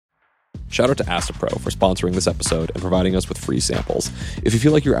Shout out to Astapro for sponsoring this episode and providing us with free samples. If you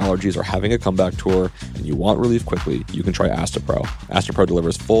feel like your allergies are having a comeback tour and you want relief quickly, you can try Astapro. Astapro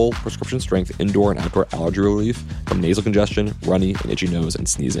delivers full prescription-strength indoor and outdoor allergy relief from nasal congestion, runny, and itchy nose and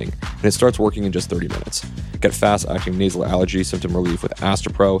sneezing, and it starts working in just 30 minutes. Get fast-acting nasal allergy symptom relief with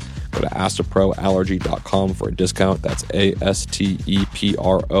Astapro. Go to astaproallergy.com for a discount. That's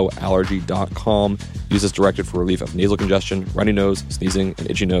ASTEPRO allergy.com. Use as directed for relief of nasal congestion, runny nose, sneezing, and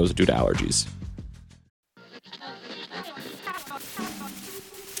itchy nose due to allergies.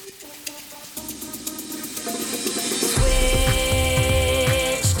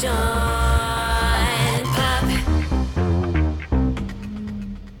 Switched on Pop.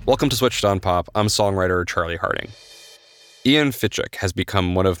 Welcome to Switched on Pop. I'm songwriter Charlie Harding. Ian Fitchuk has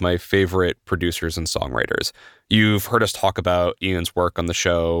become one of my favorite producers and songwriters. You've heard us talk about Ian's work on the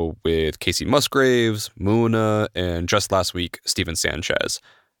show with Kacey Musgraves, Muna, and just last week, Steven Sanchez.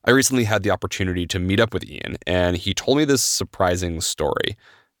 I recently had the opportunity to meet up with Ian, and he told me this surprising story.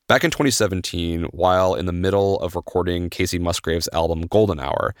 Back in 2017, while in the middle of recording Kacey Musgraves' album Golden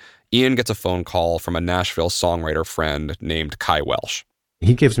Hour, Ian gets a phone call from a Nashville songwriter friend named Kai Welsh.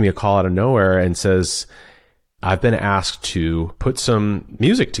 He gives me a call out of nowhere and says, I've been asked to put some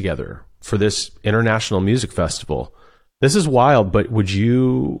music together for this international music festival. This is wild, but would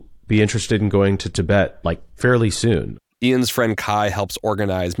you be interested in going to Tibet like fairly soon? Ian's friend Kai helps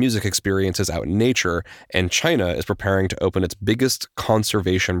organize music experiences out in nature, and China is preparing to open its biggest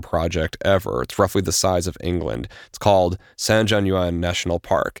conservation project ever. It's roughly the size of England. It's called Sanjianyuan National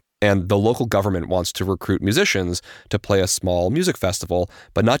Park. And the local government wants to recruit musicians to play a small music festival,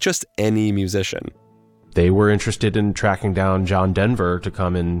 but not just any musician. They were interested in tracking down John Denver to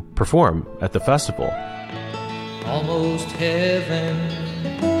come and perform at the festival. Almost heaven,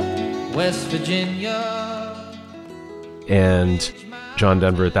 West Virginia. And John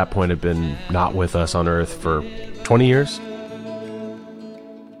Denver at that point had been not with us on Earth for 20 years.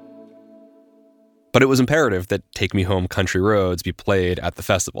 But it was imperative that Take Me Home Country Roads be played at the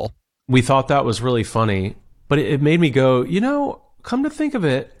festival. We thought that was really funny, but it made me go, come to think of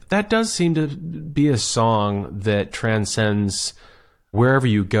it, that does seem to be a song that transcends wherever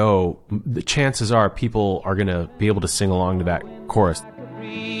you go. The chances are people are going to be able to sing along to that chorus.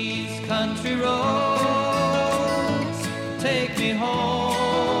 Country roads, take me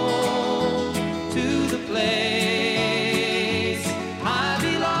home to the place I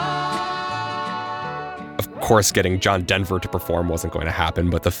belong. Of course, getting John Denver to perform wasn't going to happen,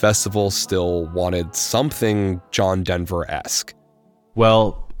 but the festival still wanted something John Denver-esque.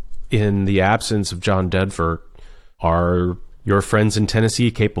 Well, in the absence of John Denver, are your friends in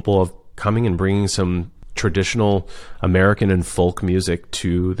Tennessee capable of coming and bringing some traditional American and folk music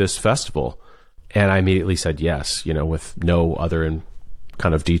to this festival? And I immediately said yes, with no other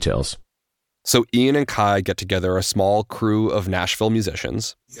kind of details. So Ian and Kai get together a small crew of Nashville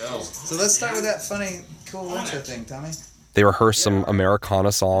musicians. So let's start with that funny, cool intro thing, Tommy. They rehearse some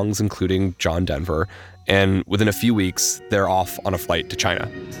Americana songs, including John Denver, and within a few weeks, they're off on a flight to China.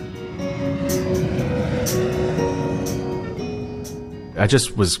 I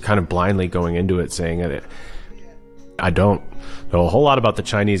just was kind of blindly going into it saying I don't know a whole lot about the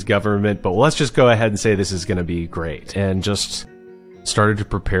Chinese government, but let's just go ahead and say this is going to be great. And just started to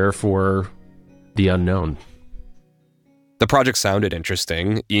prepare for the unknown. The project sounded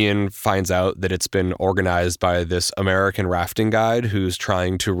interesting. Ian finds out that it's been organized by this American rafting guide who's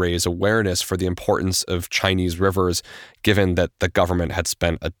trying to raise awareness for the importance of Chinese rivers, given that the government had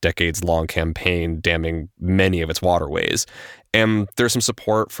spent a decades-long campaign damming many of its waterways. And there's some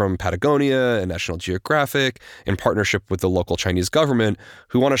support from Patagonia and National Geographic in partnership with the local Chinese government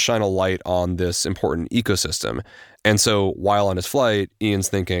who want to shine a light on this important ecosystem. And so while on his flight, Ian's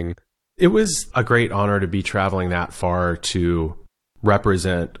thinking, it was a great honor to be traveling that far to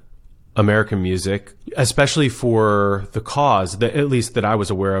represent American music, especially for the cause, that, at least that I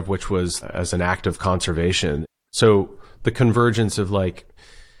was aware of, which was as an act of conservation. So the convergence of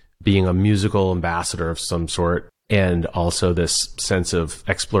being a musical ambassador of some sort and also this sense of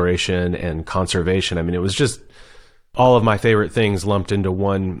exploration and conservation. I mean, it was just all of my favorite things lumped into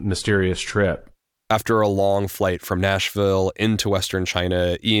one mysterious trip. After a long flight from Nashville into Western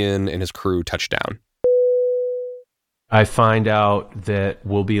China, Ian and his crew touched down. I find out that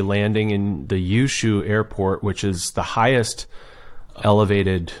we'll be landing in the Yushu Airport, which is the highest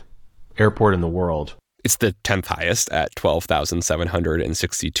elevated airport in the world. It's the 10th highest at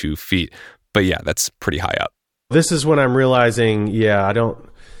 12,762 feet. But yeah, that's pretty high up. This is when I'm realizing,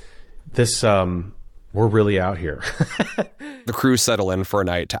 we're really out here. The crew settle in for a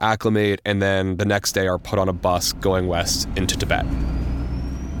night to acclimate, and then the next day are put on a bus going west into Tibet.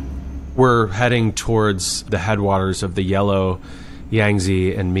 We're heading towards the headwaters of the Yellow,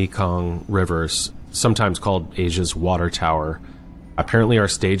 Yangtze, and Mekong rivers, sometimes called Asia's water tower. Apparently our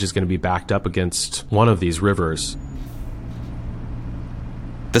stage is going to be backed up against one of these rivers.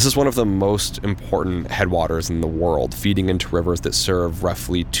 This is one of the most important headwaters in the world, feeding into rivers that serve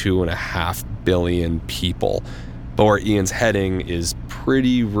roughly 2.5 billion people. But where Ian's heading is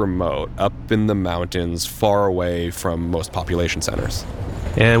pretty remote, up in the mountains, far away from most population centers.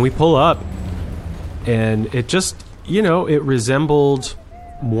 And we pull up, and it just, it resembled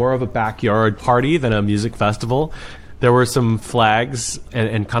more of a backyard party than a music festival. There were some flags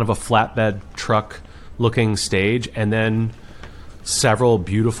and kind of a flatbed truck-looking stage, and then several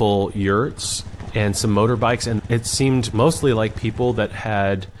beautiful yurts and some motorbikes, and it seemed mostly like people that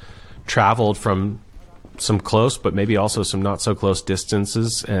had traveled from some close but maybe also some not so close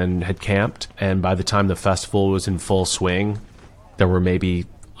distances and had camped. And by the time the festival was in full swing, there were maybe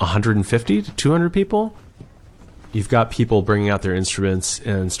 150 to 200 people. You've got people bringing out their instruments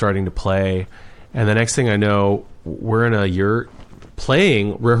and starting to play, and the next thing I know, we're in a yurt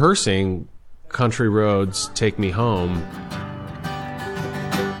rehearsing Country Roads, Take Me Home.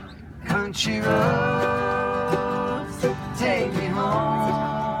 Country roads, take me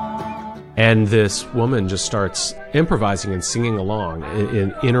home. And this woman just starts improvising and singing along,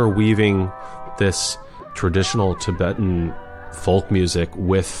 in interweaving this traditional Tibetan folk music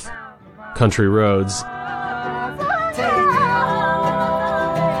with Country Roads. Take me home,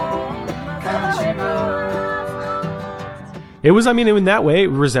 country roads. It was, in that way, it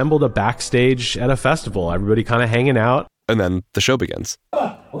resembled a backstage at a festival. Everybody kind of hanging out. And then the show begins.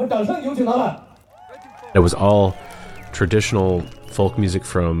 It was all traditional folk music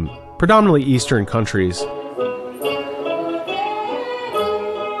from predominantly Eastern countries.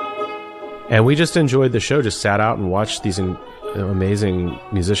 And we just enjoyed the show, just sat out and watched these amazing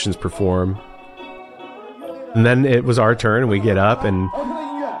musicians perform. And then it was our turn, and we get up and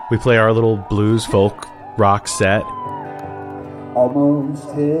we play our little blues folk rock set. Almost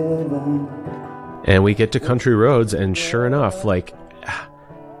heaven. And we get to Country Roads, and sure enough,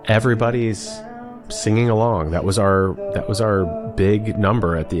 everybody's singing along. That was our big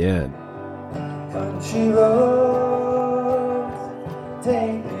number at the end. Country roads,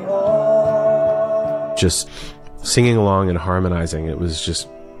 take me home. Just singing along and harmonizing. It was just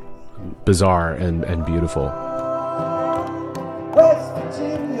bizarre and beautiful. West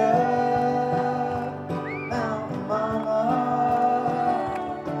Virginia, Mountain Mama,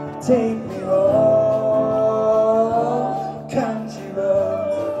 take me home, country roads.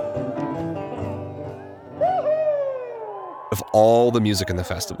 Of all the music in the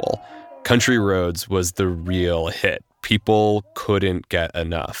festival, Country Roads was the real hit. People couldn't get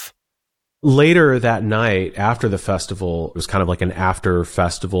enough. Later that night, after the festival, it was kind of like an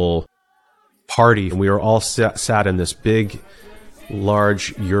after-festival party. And we were all sat in this big,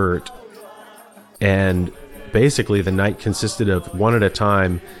 large yurt. And basically, the night consisted of one at a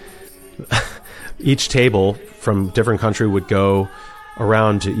time. Each table from different country would go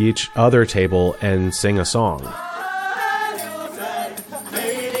around to each other table and sing a song.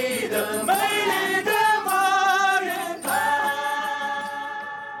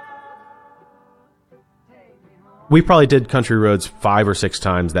 We probably did Country Roads 5 or 6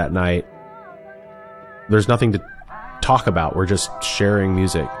 times that night. There's nothing to talk about. We're just sharing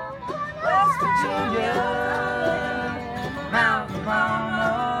music. West Virginia, Mountain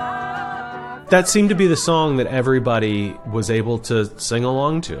Mama. That seemed to be the song that everybody was able to sing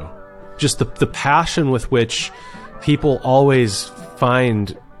along to. Just the passion with which people always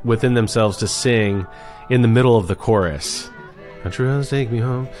find within themselves to sing in the middle of the chorus. Country roads take me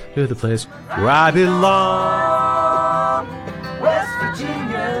home to the place where I belong. West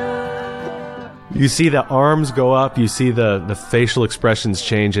Virginia. You see the arms go up, you see the facial expressions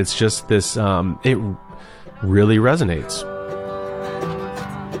change. It's just this, it really resonates.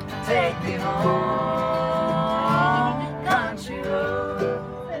 Take me home, country roads.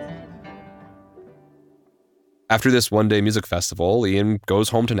 After this one-day music festival, Ian goes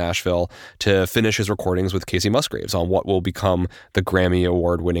home to Nashville to finish his recordings with Casey Musgraves on what will become the Grammy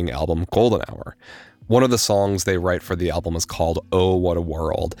Award-winning album Golden Hour. One of the songs they write for the album is called Oh, What a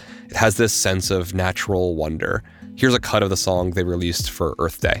World. It has this sense of natural wonder. Here's a cut of the song they released for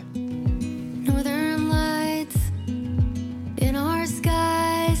Earth Day. Northern lights in our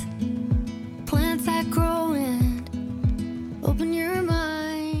skies, plants that grow and open your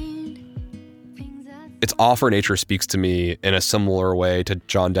mind. It's Awe for Nature speaks to me in a similar way to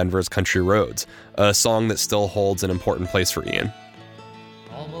John Denver's Country Roads, a song that still holds an important place for Ian.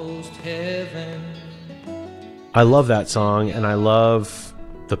 Almost heaven. I love that song, and I love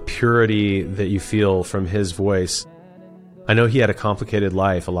the purity that you feel from his voice. I know he had a complicated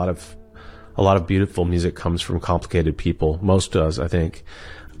life. A lot of beautiful music comes from complicated people. Most does, I think.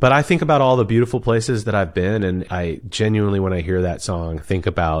 But I think about all the beautiful places that I've been, and I genuinely, when I hear that song, think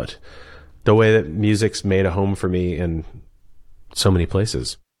about the way that music's made a home for me in so many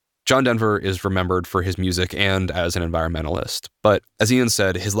places. John Denver is remembered for his music and as an environmentalist. But as Ian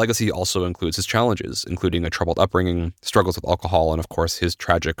said, his legacy also includes his challenges, including a troubled upbringing, struggles with alcohol, and of course his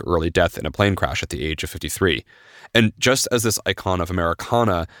tragic early death in a plane crash at the age of 53. And just as this icon of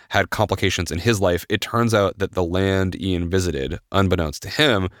Americana had complications in his life, it turns out that the land Ian visited, unbeknownst to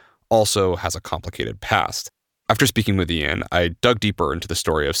him, also has a complicated past. After speaking with Ian, I dug deeper into the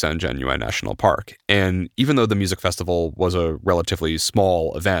story of San Jianyuan National Park. And even though the music festival was a relatively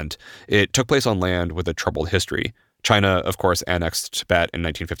small event, it took place on land with a troubled history. China, of course, annexed Tibet in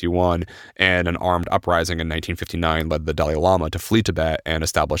 1951, and an armed uprising in 1959 led the Dalai Lama to flee Tibet and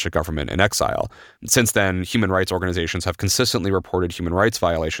establish a government in exile. Since then, human rights organizations have consistently reported human rights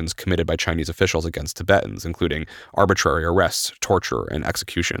violations committed by Chinese officials against Tibetans, including arbitrary arrests, torture, and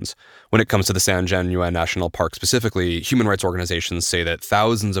executions. When it comes to the San Jianyuan National Park specifically, human rights organizations say that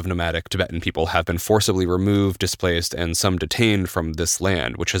thousands of nomadic Tibetan people have been forcibly removed, displaced, and some detained from this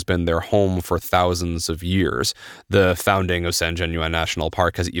land, which has been their home for thousands of years. The founding of San Jianyuan National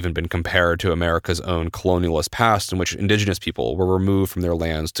Park has even been compared to America's own colonialist past, in which indigenous people were removed from their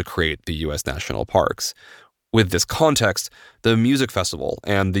lands to create the U.S. national parks. With this context, the music festival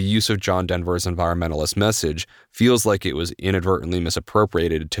and the use of John Denver's environmentalist message feels like it was inadvertently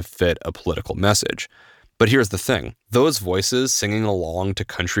misappropriated to fit a political message. But here's the thing. Those voices singing along to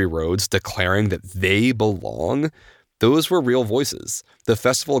Country Roads declaring that they belong, those were real voices. The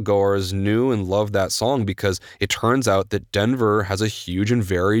festival goers knew and loved that song because it turns out that Denver has a huge and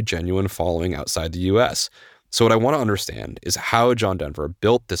very genuine following outside the U.S. So what I want to understand is how John Denver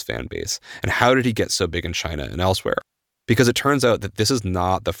built this fan base and how did he get so big in China and elsewhere? Because it turns out that this is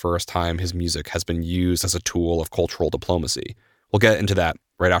not the first time his music has been used as a tool of cultural diplomacy. We'll get into that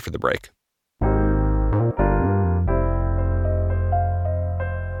right after the break.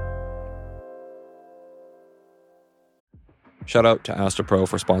 Shout out to Astapro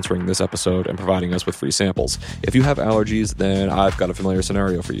for sponsoring this episode and providing us with free samples. If you have allergies, then I've got a familiar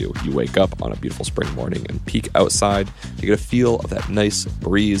scenario for you. You wake up on a beautiful spring morning and peek outside to get a feel of that nice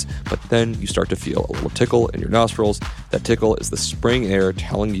breeze, but then you start to feel a little tickle in your nostrils. That tickle is the spring air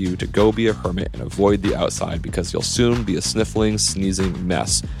telling you to go be a hermit and avoid the outside because you'll soon be a sniffling, sneezing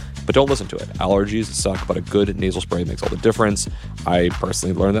mess. But don't listen to it. Allergies suck, but a good nasal spray makes all the difference. I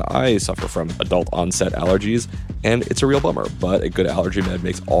personally learned that I suffer from adult onset allergies, and it's a real bummer, but a good allergy med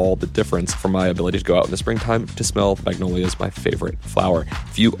makes all the difference for my ability to go out in the springtime to smell magnolias, my favorite flower.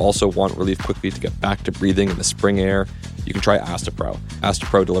 If you also want relief quickly to get back to breathing in the spring air, you can try Astapro.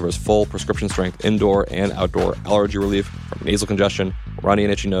 Astapro delivers full prescription strength indoor and outdoor allergy relief from nasal congestion, runny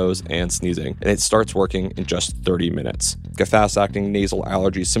and itchy nose, and sneezing, and it starts working in just 30 minutes. Get fast-acting nasal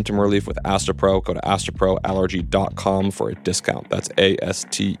allergy symptom relief with Astapro. Go to astaproallergy.com for a discount. That's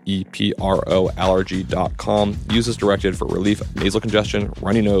ASTEPRO allergy.com. Use as directed for relief of nasal congestion,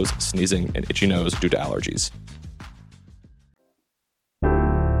 runny nose, sneezing, and itchy nose due to allergies.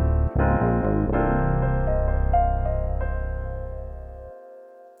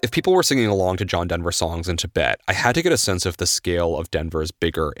 If people were singing along to John Denver songs in Tibet, I had to get a sense of the scale of Denver's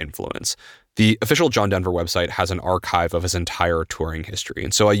bigger influence. The official John Denver website has an archive of his entire touring history,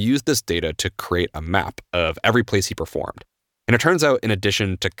 and so I used this data to create a map of every place he performed. And it turns out, in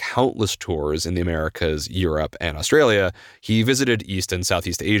addition to countless tours in the Americas, Europe, and Australia, he visited East and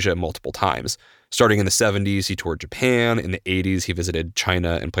Southeast Asia multiple times. Starting in the 70s, he toured Japan. In the 80s, he visited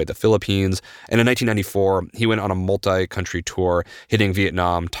China and played the Philippines. And in 1994, he went on a multi-country tour, hitting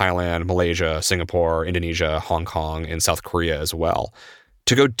Vietnam, Thailand, Malaysia, Singapore, Indonesia, Hong Kong, and South Korea as well.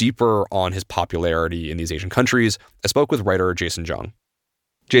 To go deeper on his popularity in these Asian countries, I spoke with writer Jason Jung.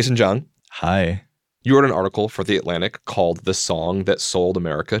 Jason Jung. Hi. You wrote an article for The Atlantic called "The Song That Sold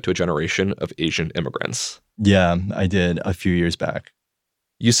America to a Generation of Asian Immigrants." Yeah, I did a few years back.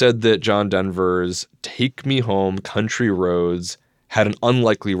 You said that John Denver's "Take Me Home, Country Roads" had an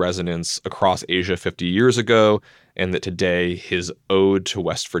unlikely resonance across Asia 50 years ago, and that today his ode to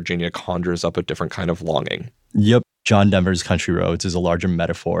West Virginia conjures up a different kind of longing. Yep. John Denver's Country Roads is a larger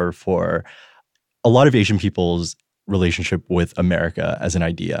metaphor for a lot of Asian people's relationship with America as an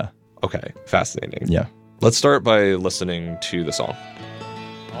idea. Okay, fascinating. Yeah. Let's start by listening to the song.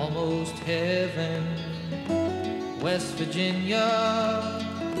 Almost heaven, West Virginia,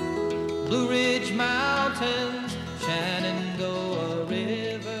 Blue Ridge Mountains, Shenandoah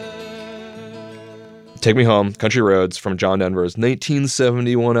River. Take Me Home, Country Roads from John Denver's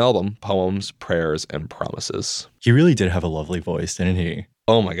 1971 album, Poems, Prayers, and Promises. He really did have a lovely voice, didn't he?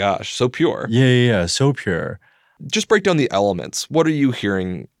 Oh my gosh, so pure. Yeah, so pure. Just break down the elements. What are you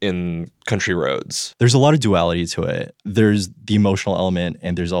hearing in Country Roads? There's a lot of duality to it. There's the emotional element,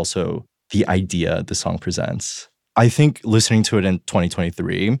 and there's also the idea the song presents. I think listening to it in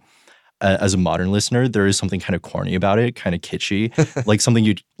 2023, as a modern listener, there is something kind of corny about it, kind of kitschy, like something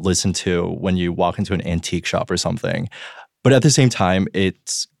you'd listen to when you walk into an antique shop or something. But at the same time,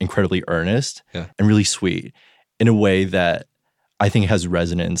 it's incredibly earnest and really sweet in a way that I think has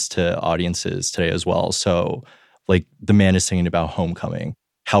resonance to audiences today as well. So like the man is singing about homecoming.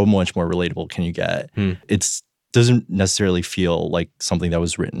 How much more relatable can you get? It doesn't necessarily feel like something that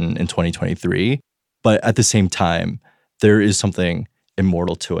was written in 2023, but at the same time, there is something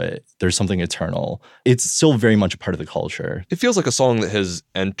immortal to it. There's something eternal. It's still very much a part of the culture. It feels like a song that has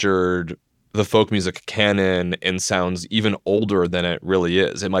entered the folk music canon and sounds even older than it really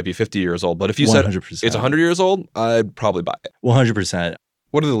is. It might be 50 years old, but if you 100%. said it's 100 years old, I'd probably buy it. 100%.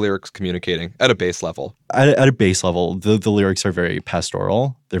 What are the lyrics communicating at a base level? At a base level, the lyrics are very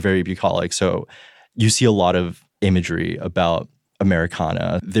pastoral. They're very bucolic. So you see a lot of imagery about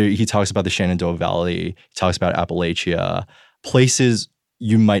Americana. He talks about the Shenandoah Valley. He talks about Appalachia, places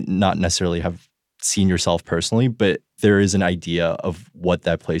you might not necessarily have seen yourself personally, but there is an idea of what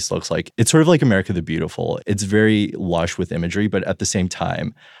that place looks like. It's sort of like America the Beautiful. It's very lush with imagery, but at the same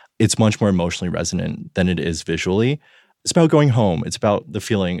time, it's much more emotionally resonant than it is visually. It's about going home. It's about the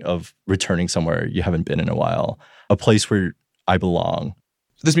feeling of returning somewhere you haven't been in a while, a place where I belong.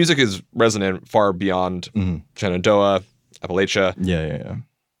 This music is resonant far beyond Shenandoah, Appalachia. Yeah.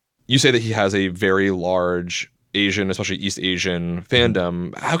 You say that he has a very large Asian, especially East Asian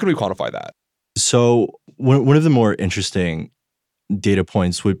fandom. How can we quantify that? So one of the more interesting data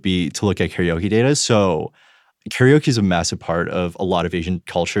points would be to look at karaoke data. So karaoke is a massive part of a lot of Asian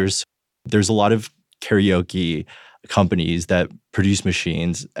cultures. There's a lot of karaoke companies that produce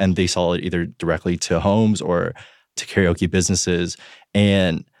machines, and they sell it either directly to homes or to karaoke businesses.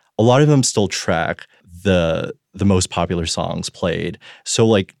 And a lot of them still track the most popular songs played. So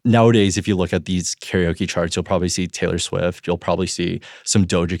like nowadays, if you look at these karaoke charts, you'll probably see Taylor Swift, you'll probably see some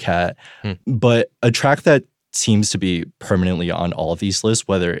Doja Cat. But a track that seems to be permanently on all of these lists,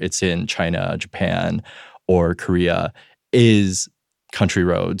 whether it's in China, Japan, or Korea, is Country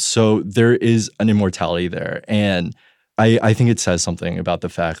Roads. So there is an immortality there. And I think it says something about the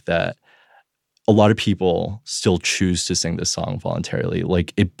fact that a lot of people still choose to sing this song voluntarily.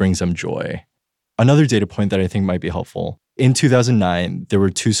 Like it brings them joy. Another data point that I think might be helpful. In 2009, there were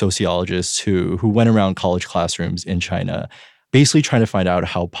two sociologists who went around college classrooms in China, basically trying to find out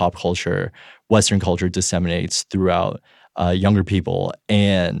how pop culture, Western culture disseminates throughout younger people.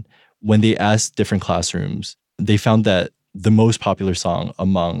 And when they asked different classrooms, they found that the most popular song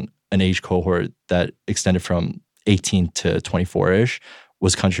among an age cohort that extended from 18 to 24-ish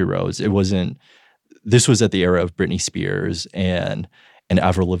was Country Roads. This was at the era of Britney Spears and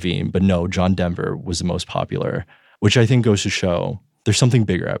Avril Lavigne, but no, John Denver was the most popular, which I think goes to show there's something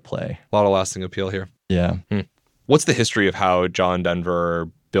bigger at play. A lot of lasting appeal here. Yeah. What's the history of how John Denver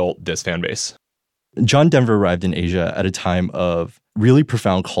built this fan base? John Denver arrived in Asia at a time of really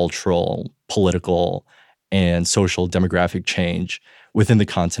profound cultural, political, and social demographic change within the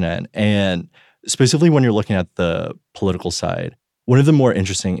continent. And specifically when you're looking at the political side, one of the more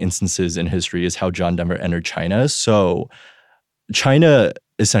interesting instances in history is how John Denver entered China. So China,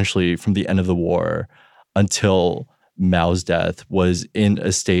 essentially from the end of the war until Mao's death, was in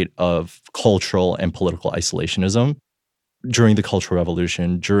a state of cultural and political isolationism. During the Cultural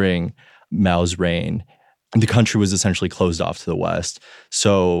Revolution, during Mao's reign, the country was essentially closed off to the West.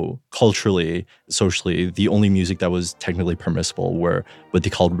 So culturally, socially, the only music that was technically permissible were what they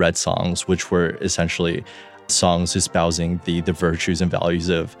called red songs, which were essentially songs espousing the virtues and values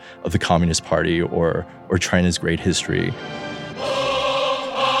of the Communist Party or China's great history.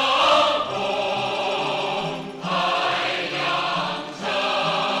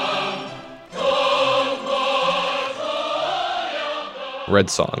 Red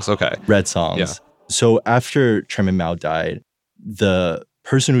songs, okay. Red songs. Yeah. So after Chairman Mao died, the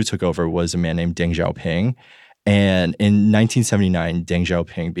person who took over was a man named Deng Xiaoping. And in 1979, Deng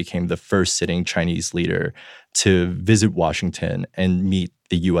Xiaoping became the first sitting Chinese leader to visit Washington and meet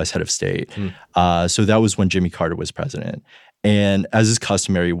the U.S. head of state. So that was when Jimmy Carter was president. And as is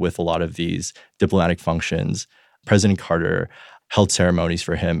customary with a lot of these diplomatic functions, President Carter held ceremonies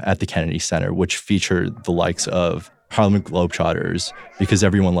for him at the Kennedy Center, which featured the likes of Harlem Globetrotters, because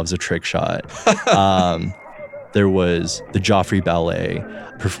everyone loves a trick shot. There was the Joffrey Ballet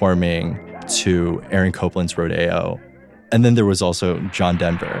performing to Aaron Copland's Rodeo. And then there was also John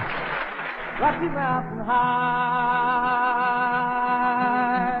Denver. Rocky Mountain High.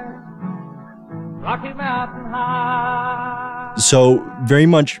 Rocky Mountain High. So very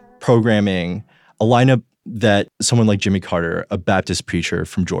much programming a lineup that someone like Jimmy Carter, a Baptist preacher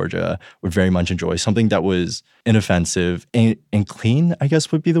from Georgia, would very much enjoy. Something that was inoffensive and clean, I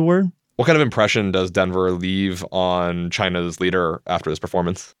guess would be the word. What kind of impression does Denver leave on China's leader after this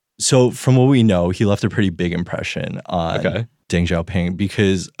performance? So from what we know, he left a pretty big impression on Deng Xiaoping,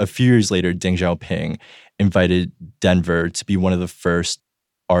 because a few years later, Deng Xiaoping invited Denver to be one of the first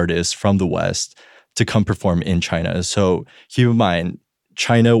artists from the West to come perform in China. So keep in mind,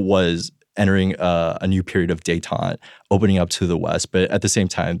 China was entering a new period of détente, opening up to the West. But at the same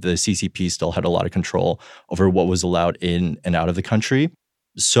time, the CCP still had a lot of control over what was allowed in and out of the country.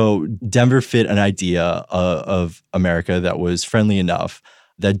 So Denver fit an idea of America that was friendly enough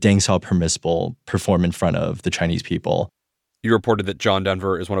that Deng saw permissible perform in front of the Chinese people. You reported that John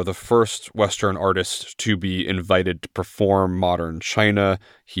Denver is one of the first Western artists to be invited to perform modern China.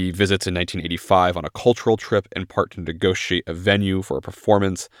 He visits in 1985 on a cultural trip, in part to negotiate a venue for a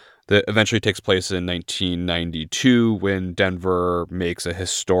performance that eventually takes place in 1992 when Denver makes a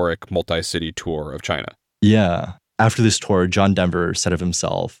historic multi-city tour of China. Yeah. After this tour, John Denver said of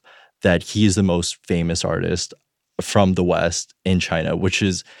himself that he is the most famous artist from the West in China, which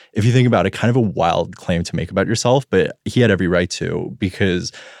is, if you think about it, kind of a wild claim to make about yourself, but he had every right to,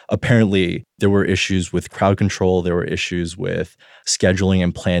 because apparently there were issues with crowd control, there were issues with scheduling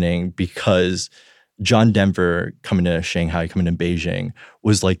and planning, because John Denver coming to Shanghai, coming to Beijing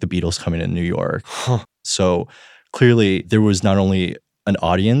was like the Beatles coming to New York. So clearly there was not only an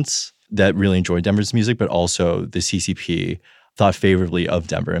audience that really enjoyed Denver's music, but also the CCP thought favorably of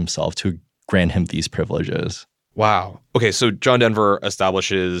Denver himself to grant him these privileges. Wow. Okay, so John Denver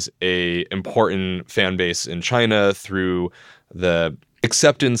establishes a important fan base in China through the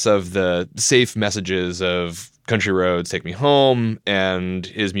acceptance of the safe messages of Country Roads, Take Me Home, and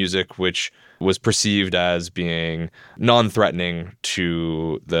his music, which was perceived as being non-threatening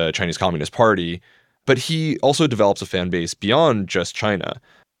to the Chinese Communist Party. But he also develops a fan base beyond just China.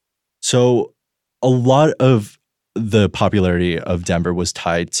 So a lot of the popularity of Denver was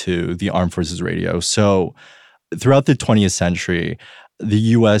tied to the Armed Forces Radio. So throughout the 20th century, the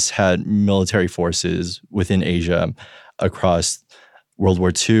U.S. had military forces within Asia across World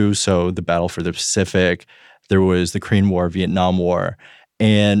War II, so the Battle for the Pacific. There was the Korean War, Vietnam War.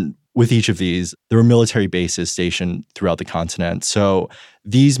 And with each of these, there were military bases stationed throughout the continent. So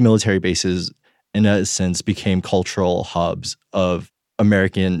these military bases, in a sense, became cultural hubs of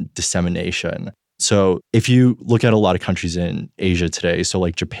American dissemination. So if you look at a lot of countries in Asia today, so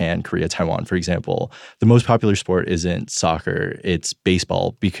like Japan, Korea, Taiwan, for example, the most popular sport isn't soccer, it's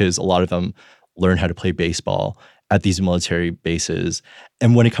baseball, because a lot of them learn how to play baseball at these military bases.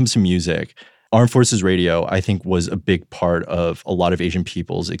 And when it comes to music, Armed Forces Radio, I think, was a big part of a lot of Asian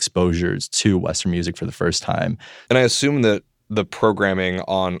people's exposures to Western music for the first time. And I assume that the programming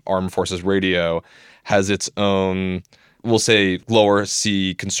on Armed Forces Radio has its own, we'll say, lower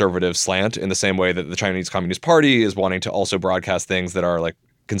C conservative slant, in the same way that the Chinese Communist Party is wanting to also broadcast things that are like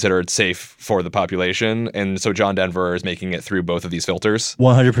considered safe for the population. And so John Denver is making it through both of these filters.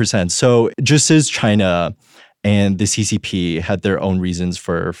 100%. So just as China and the CCP had their own reasons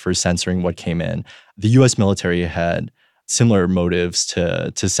for censoring what came in, the U.S. military had similar motives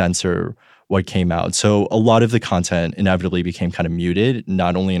to censor what came out. So a lot of the content inevitably became kind of muted,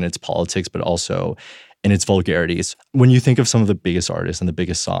 not only in its politics, but also in its vulgarities. When you think of some of the biggest artists and the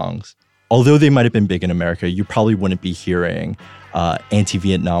biggest songs, although they might have been big in America, you probably wouldn't be hearing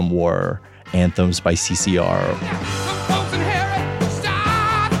anti-Vietnam War anthems by CCR.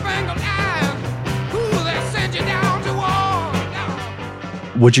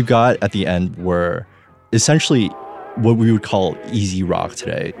 What you got at the end were essentially what we would call easy rock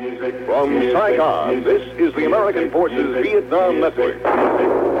today. From Saigon, this is the American Forces Vietnam Network,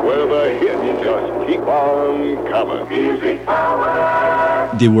 where the hits just keep on coming.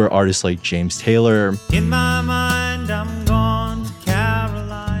 They were artists like James Taylor, In my mind, I'm gone to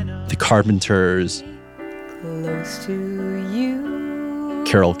Carolina. The Carpenters, Close to you,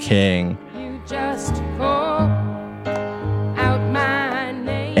 Carole King, you just call out my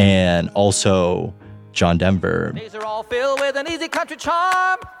name. and also John Denver. These are all filled with an easy country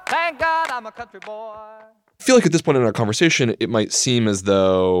charm. Thank God I'm a country boy. I feel like at this point in our conversation, it might seem as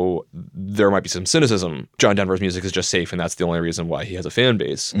though there might be some cynicism. John Denver's music is just safe, and that's the only reason why he has a fan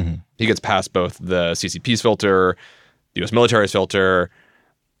base. Mm-hmm. He gets past both the CCP's filter, the U.S. military's filter.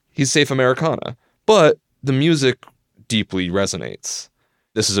 He's safe Americana. But the music deeply resonates.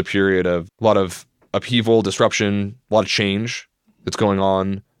 This is a period of a lot of upheaval, disruption, a lot of change that's going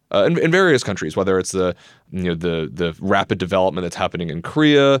on in various countries, whether it's the rapid development that's happening in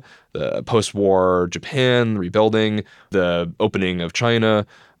Korea, the post-war Japan rebuilding, the opening of China.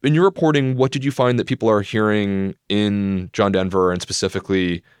 In your reporting, what did you find that people are hearing in John Denver and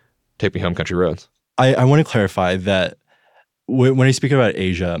specifically Take Me Home, Country Roads? I want to clarify that when I speak about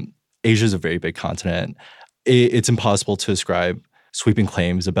Asia, Asia is a very big continent. It's impossible to ascribe sweeping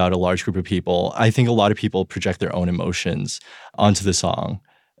claims about a large group of people. I think a lot of people project their own emotions onto the song.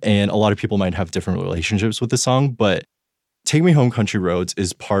 And a lot of people might have different relationships with the song, but Take Me Home, Country Roads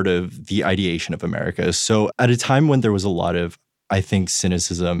is part of the ideation of America. So at a time when there was a lot of, I think,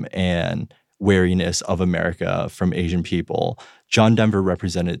 cynicism and wariness of America from Asian people, John Denver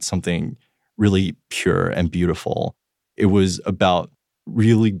represented something really pure and beautiful. It was about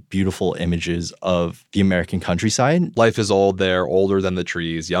really beautiful images of the American countryside. Life is old there, older than the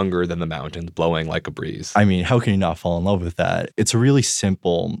trees, younger than the mountains, blowing like a breeze. I mean, how can you not fall in love with that? It's a really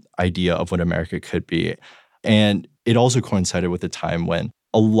simple idea of what America could be. And it also coincided with a time when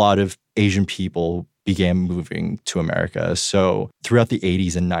a lot of Asian people began moving to America. So throughout the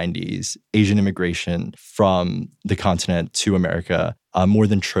 80s and 90s, Asian immigration from the continent to America more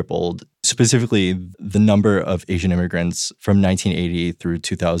than tripled. Specifically, the number of Asian immigrants from 1980 through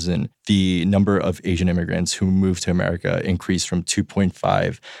 2000, the number of Asian immigrants who moved to America increased from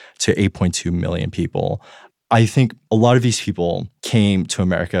 2.5 to 8.2 million people. I think a lot of these people came to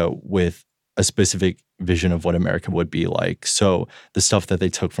America with a specific vision of what America would be like. So the stuff that they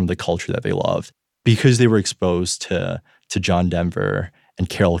took from the culture that they loved, because they were exposed to John Denver and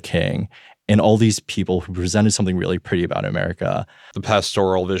Carole King and all these people who presented something really pretty about America. The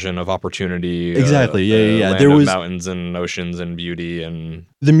pastoral vision of opportunity. Exactly. Yeah. Land There of was mountains and oceans and beauty. And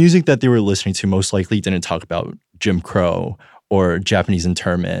the music that they were listening to most likely didn't talk about Jim Crow or Japanese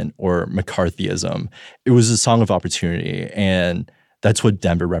internment or McCarthyism. It was a song of opportunity. And that's what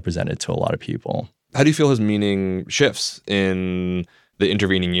Denver represented to a lot of people. How do you feel his meaning shifts in the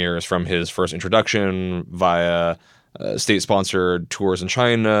intervening years from his first introduction via state-sponsored tours in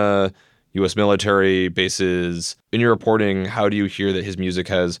China, U.S. military bases? In your reporting, how do you hear that his music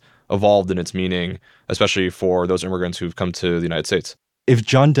has evolved in its meaning, especially for those immigrants who've come to the United States? If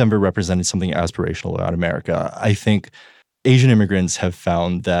John Denver represented something aspirational about America, I think Asian immigrants have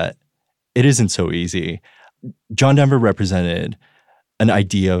found that it isn't so easy. John Denver represented an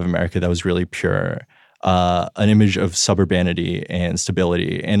idea of America that was really pure, an image of suburbanity and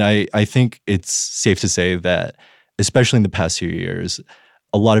stability. And I think it's safe to say that, especially in the past few years,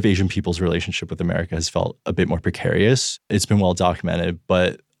 a lot of Asian people's relationship with America has felt a bit more precarious. It's been well documented,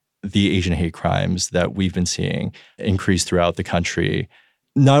 but the Asian hate crimes that we've been seeing increase throughout the country.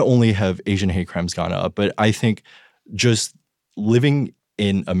 Not only have Asian hate crimes gone up, but I think just living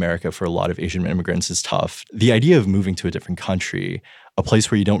in America for a lot of Asian immigrants is tough. The idea of moving to a different country, a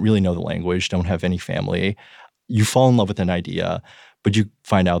place where you don't really know the language, don't have any family, you fall in love with an idea, but you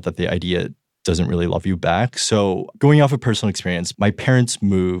find out that the idea doesn't really love you back. So going off of personal experience, my parents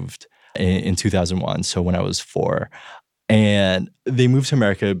moved in 2001, so when I was 4. And they moved to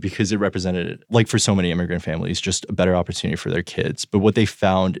America because it represented, like for so many immigrant families, just a better opportunity for their kids. But what they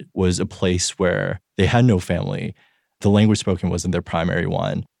found was a place where they had no family. The language spoken wasn't their primary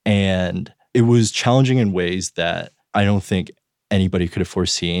one. And it was challenging in ways that I don't think anybody could have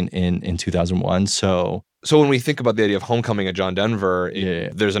foreseen in 2001. So when we think about the idea of homecoming at John Denver,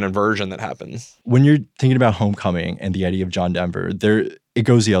 there's an inversion that happens. When you're thinking about homecoming and the idea of John Denver, it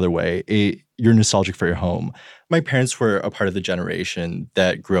goes the other way. You're nostalgic for your home. My parents were a part of the generation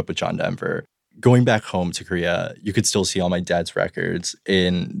that grew up with John Denver. Going back home to Korea, you could still see all my dad's records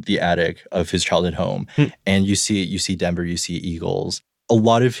in the attic of his childhood home. And you see Denver, you see Eagles. A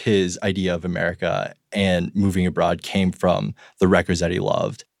lot of his idea of America and moving abroad came from the records that he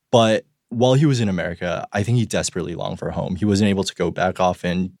loved. But while he was in America, I think he desperately longed for home. He wasn't able to go back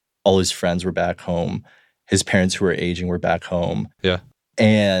often. All his friends were back home. His parents who were aging were back home. Yeah.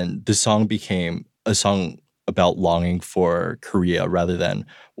 And the song became a song about longing for Korea rather than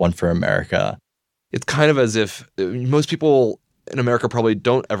one for America. It's kind of as if most people in America probably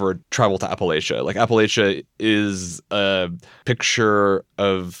don't ever travel to Appalachia. Like Appalachia is a picture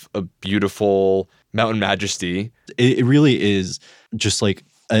of a beautiful mountain majesty. It really is just like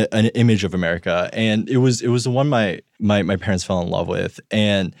an image of America. And it was the one my parents fell in love with.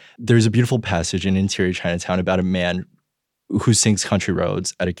 And there's a beautiful passage in Interior Chinatown about a man who sings Country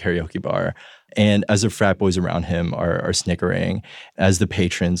Roads at a karaoke bar. And as the frat boys around him are snickering, as the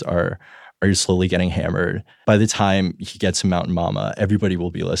patrons are slowly getting hammered, by the time he gets to Mountain Mama, everybody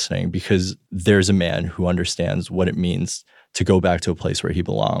will be listening because there's a man who understands what it means to go back to a place where he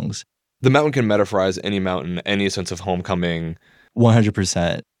belongs. The mountain can metaphorize any mountain, any sense of homecoming.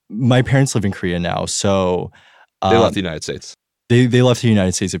 100%. My parents live in Korea now, so They left the United States. They left the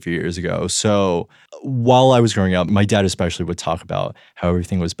United States a few years ago. So while I was growing up, my dad especially would talk about how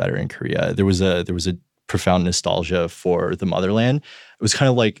everything was better in Korea. There was a profound nostalgia for the motherland. It was kind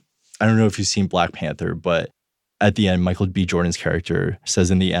of like, I don't know if you've seen Black Panther, but at the end, Michael B. Jordan's character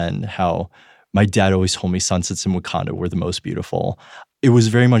says in the end how my dad always told me sunsets in Wakanda were the most beautiful. It was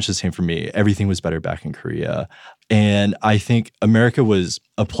very much the same for me. Everything was better back in Korea. And I think America was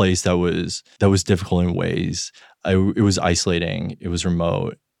a place that was difficult in ways. It was isolating, it was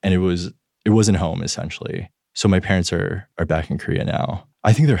remote, and it wasn't home essentially. So my parents are back in Korea now.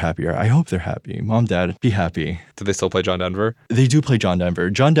 I think they're happier. I hope they're happy. Mom, Dad, be happy. Do they still play John Denver? They do play John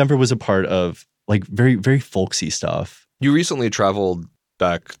Denver. John Denver was a part of like very, very folksy stuff. You recently traveled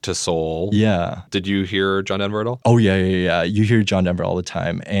back to Seoul. Yeah. Did you hear John Denver at all? Oh, yeah. You hear John Denver all the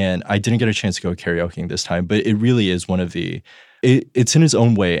time. And I didn't get a chance to go karaokeing this time, but it really is one of it's in its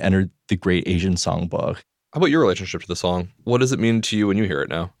own way entered the great Asian songbook. How about your relationship to the song? What does it mean to you when you hear it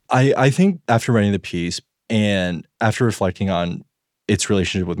now? I think after writing the piece and after reflecting on its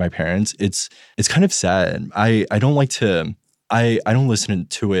relationship with my parents, it's kind of sad. I don't like to, I don't listen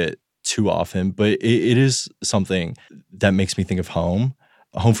to it too often, but it is something that makes me think of home.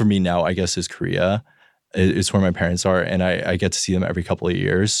 Home for me now, I guess, is Korea. It's where my parents are, and I get to see them every couple of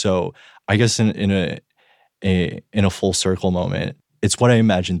years. So I guess in a full circle moment, it's what I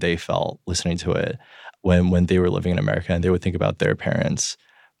imagine they felt listening to it when they were living in America and they would think about their parents.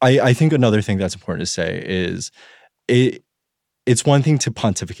 I think another thing that's important to say is it's one thing to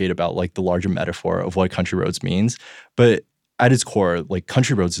pontificate about like the larger metaphor of what Country Roads means, but at its core, like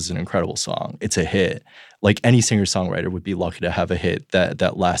Country Roads is an incredible song. It's a hit. Like any singer-songwriter would be lucky to have a hit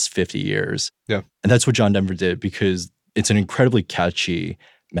that lasts 50 years. Yeah. And that's what John Denver did because it's an incredibly catchy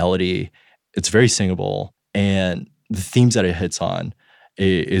melody. It's very singable. And the themes that it hits on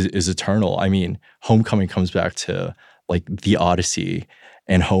is eternal. I mean, Homecoming comes back to like the Odyssey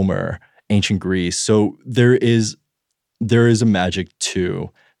and Homer, ancient Greece. So there is a magic to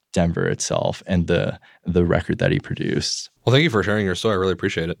Denver itself and the record that he produced. Well, thank you for sharing your story. I really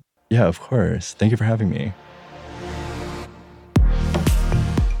appreciate it. Yeah, of course. Thank you for having me.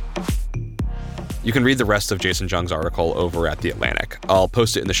 You can read the rest of Jason Jung's article over at The Atlantic. I'll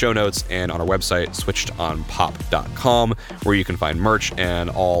post it in the show notes and on our website, switchedonpop.com, where you can find merch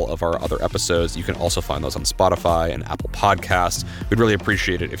and all of our other episodes. You can also find those on Spotify and Apple Podcasts. We'd really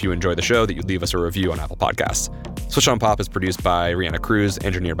appreciate it if you enjoy the show that you'd leave us a review on Apple Podcasts. Switched on Pop is produced by Rihanna Cruz,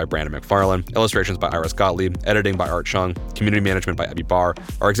 engineered by Brandon McFarlane, illustrations by Iris Gottlieb, editing by Art Chung, community management by Abby Barr.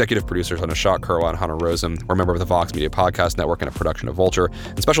 Our executive producers are Nishat Kurwa and Hannah Rosen. We're a member of the Vox Media Podcast Network and a production of Vulture.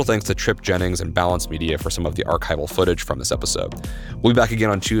 And special thanks to Trip Jennings and Balance Media for some of the archival footage from this episode. We'll be back again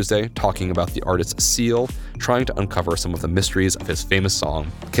on Tuesday talking about the artist Seal, trying to uncover some of the mysteries of his famous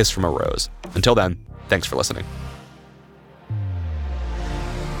song, Kiss from a Rose. Until then, thanks for listening.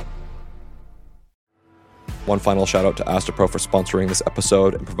 One final shout out to Astapro for sponsoring this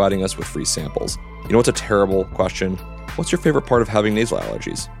episode and providing us with free samples. You know what's a terrible question? What's your favorite part of having nasal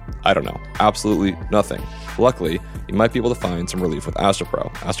allergies? I don't know. Absolutely nothing. Luckily, you might be able to find some relief with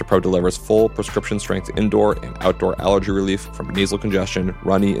Astapro. Astapro delivers full prescription strength indoor and outdoor allergy relief from nasal congestion,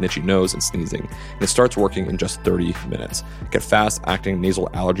 runny and itchy nose, and sneezing. And it starts working in just 30 minutes. Get fast-acting nasal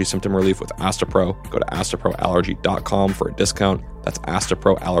allergy symptom relief with Astapro. Go to astaproallergy.com for a discount. That's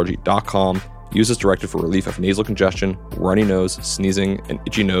astaproallergy.com. Use this directed for relief of nasal congestion, runny nose, sneezing, and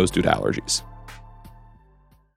itchy nose due to allergies.